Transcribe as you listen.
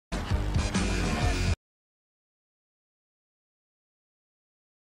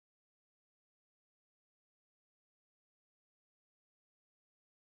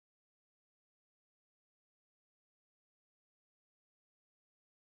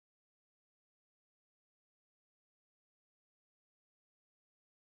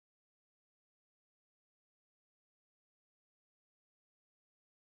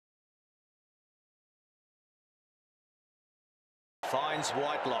finds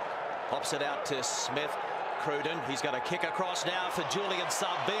Whitelock, pops it out to Smith. Cruden, he's got a kick across now for Julian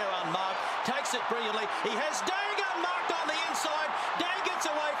Savea, unmarked, takes it brilliantly. He has Dang unmarked on the inside. Dang gets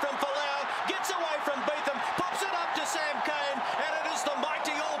away from Folau, gets away from Beetham, pops it up to Sam Cane, and it is the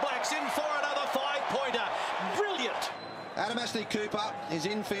mighty All Blacks in for another 5-pointer. Brilliant. Adam Ashley Cooper is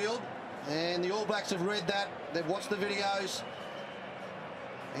infield, and the All Blacks have read that. They've watched the videos.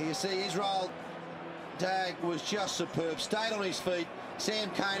 And you see Israel Dagg was just superb, stayed on his feet. Sam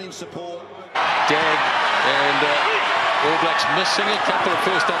Cane in support. Dagg and All Blacks missing a couple of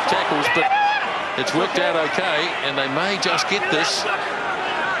first-up tackles, but it's worked out okay, and they may just get this.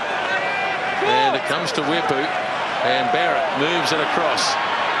 And it comes to Wepu, and Barrett moves it across.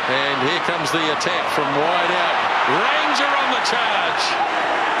 And here comes the attack from wide out. Ranger on the charge.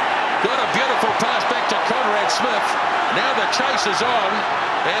 Got a beautiful pass back to Conrad Smith. Now the chase is on,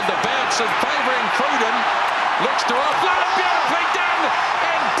 and the bounce in favouring Cruden. Looks to offload, beautifully done,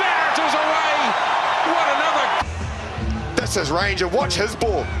 and Barrett is away. What another. This is Ranger. Watch his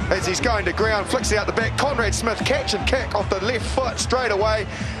ball as he's going to ground, flicks it out the back. Conrad Smith catch and kick off the left foot straight away.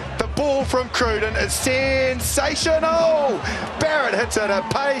 The ball from Cruden is sensational. Barrett hits it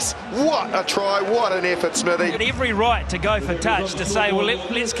at pace. What a try, what an effort, Smithy. Had every right to go for touch, to say, well,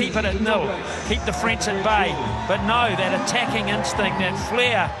 let's keep it at nil, keep the French at bay. But no, that attacking instinct, that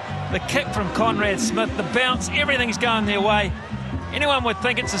flair, the kick from Conrad Smith, the bounce, everything's going their way. Anyone would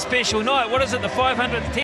think it's a special night. What is it, the 500th